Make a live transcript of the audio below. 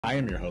I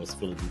am your host,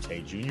 Phillip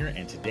Boutté Jr.,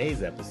 and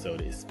today's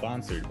episode is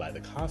sponsored by the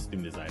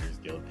Costume Designers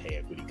Guild Pay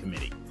Equity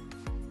Committee.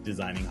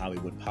 Designing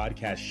Hollywood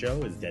podcast show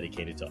is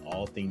dedicated to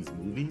all things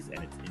movies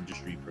and its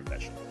industry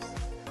professionals.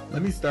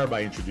 Let me start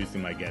by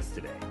introducing my guest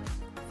today.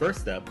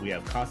 First up, we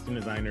have costume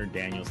designer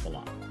Daniel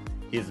Selon.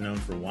 He is known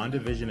for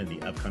WandaVision and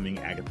the upcoming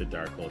Agatha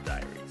Darkhold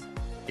Diaries.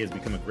 He has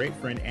become a great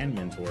friend and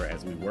mentor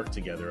as we work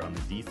together on the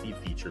DC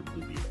feature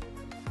Blue Beetle.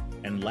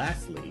 And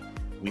lastly,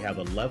 we have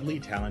a lovely,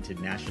 talented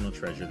national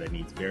treasure that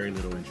needs very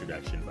little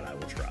introduction, but I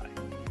will try.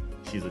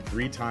 She's a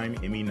 3-time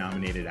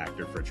Emmy-nominated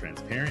actor for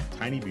Transparent,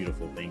 Tiny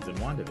Beautiful Things, and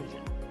WandaVision.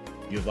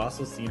 You have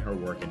also seen her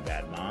work in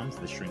Bad Moms,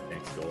 The Shrink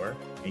Next Door,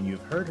 and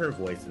you've heard her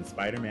voice in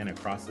Spider-Man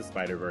Across the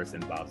Spider-Verse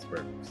and Bob's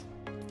Burgers.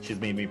 She's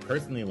made me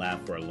personally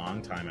laugh for a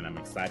long time, and I'm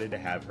excited to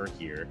have her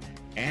here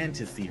and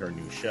to see her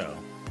new show.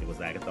 It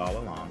was Agatha all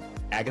along,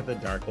 Agatha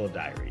Darkhold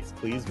Diaries.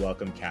 Please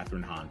welcome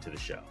Kathryn Hahn to the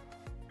show.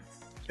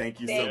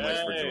 Thank you so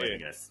much for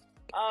joining us.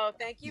 Oh,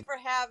 thank you for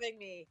having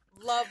me.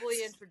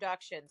 Lovely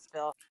introductions,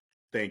 Phil.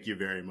 Thank you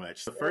very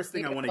much. The first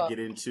thing I want to get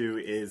into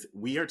is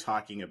we are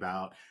talking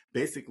about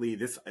basically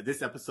this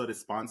episode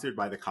is sponsored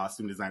by the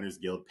Costume Designers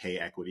Guild Pay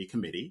Equity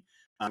Committee.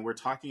 We're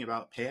talking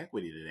about pay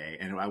equity today,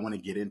 and I want to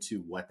get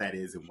into what that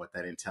is and what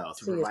that entails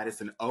to provide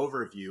us an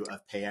overview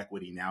of Pay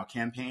Equity Now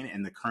campaign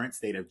and the current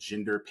state of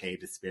gender pay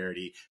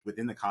disparity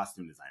within the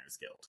Costume Designers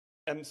Guild.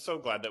 I'm so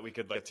glad that we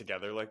could get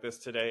together like this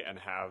today and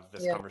have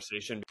this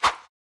conversation.